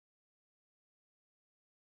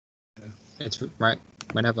It's right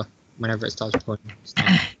whenever it starts recording.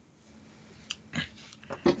 Start.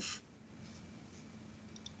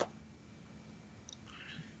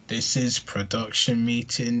 This is production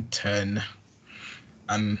meeting 10,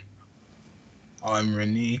 and I'm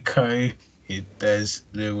Reniko. There's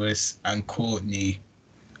Lewis and Courtney.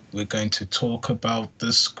 We're going to talk about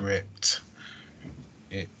the script,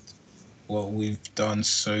 what we've done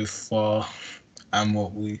so far, and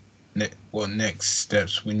what next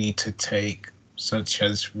steps we need to take, such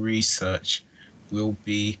as research. We'll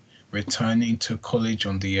be returning to college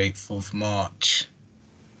on the 8th of March.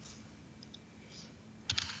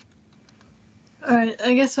 Alright,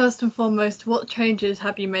 I guess first and foremost, what changes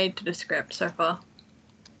have you made to the script so far?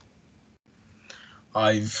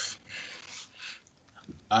 I've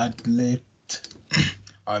ad-libbed,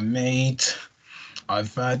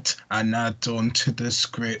 I've had an add-on to the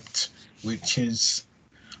script, which is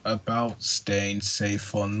about staying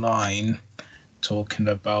safe online, talking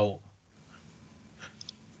about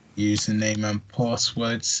username and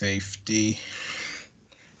password safety,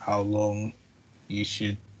 how long you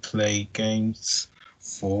should play games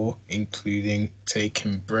for, including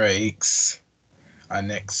taking breaks,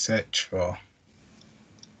 and etc.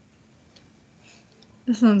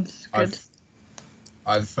 That sounds good.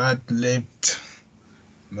 I've ad-libbed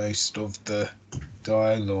most of the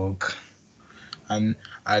dialogue and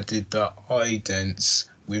added the idents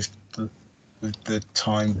with the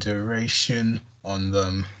time duration on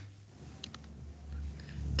them.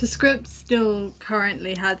 The script still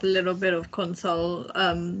currently has a little bit of console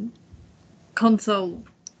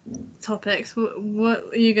topics. What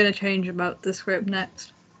are you going to change about the script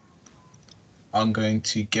next? I'm going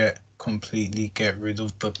to completely get rid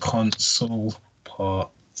of the console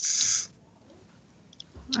parts.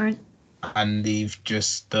 Alright. And leave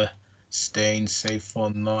just the staying safe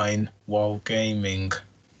online while gaming.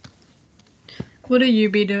 What will you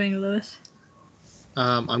be doing, Lewis?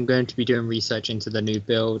 I'm going to be doing research into the new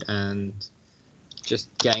build and just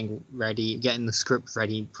getting the script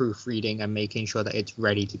ready, proofreading, and making sure that it's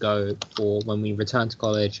ready to go for when we return to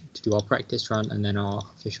college to do our practice run and then our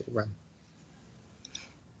official run.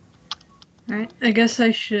 Alright, I guess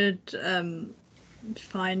I should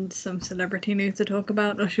find some celebrity news to talk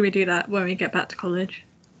about, or should we do that when we get back to college?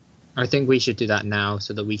 I think we should do that now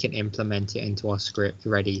so that we can implement it into our script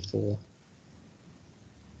ready for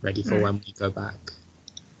when we go back.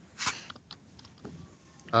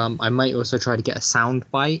 I might also try to get a sound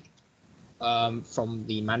bite from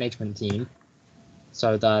the management team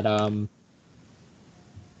so that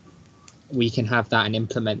we can have that and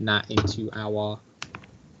implement that into our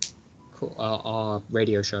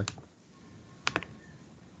radio show.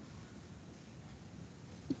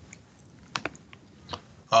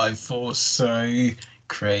 I've also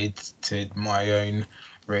created my own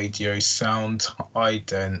radio sound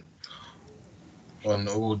ident on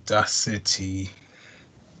Audacity.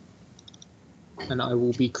 And I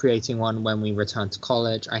will be creating one when we return to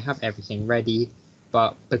college. I have everything ready,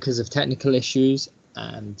 but because of technical issues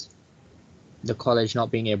and the college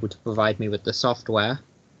not being able to provide me with the software,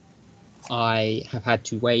 I have had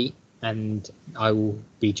to wait, and I will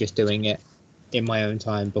be just doing it in my own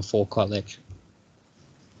time before college,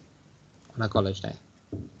 on a college day.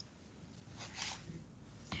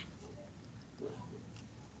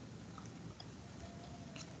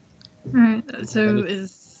 Alright, so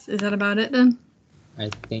is that about it then? I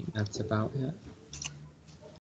think that's about it.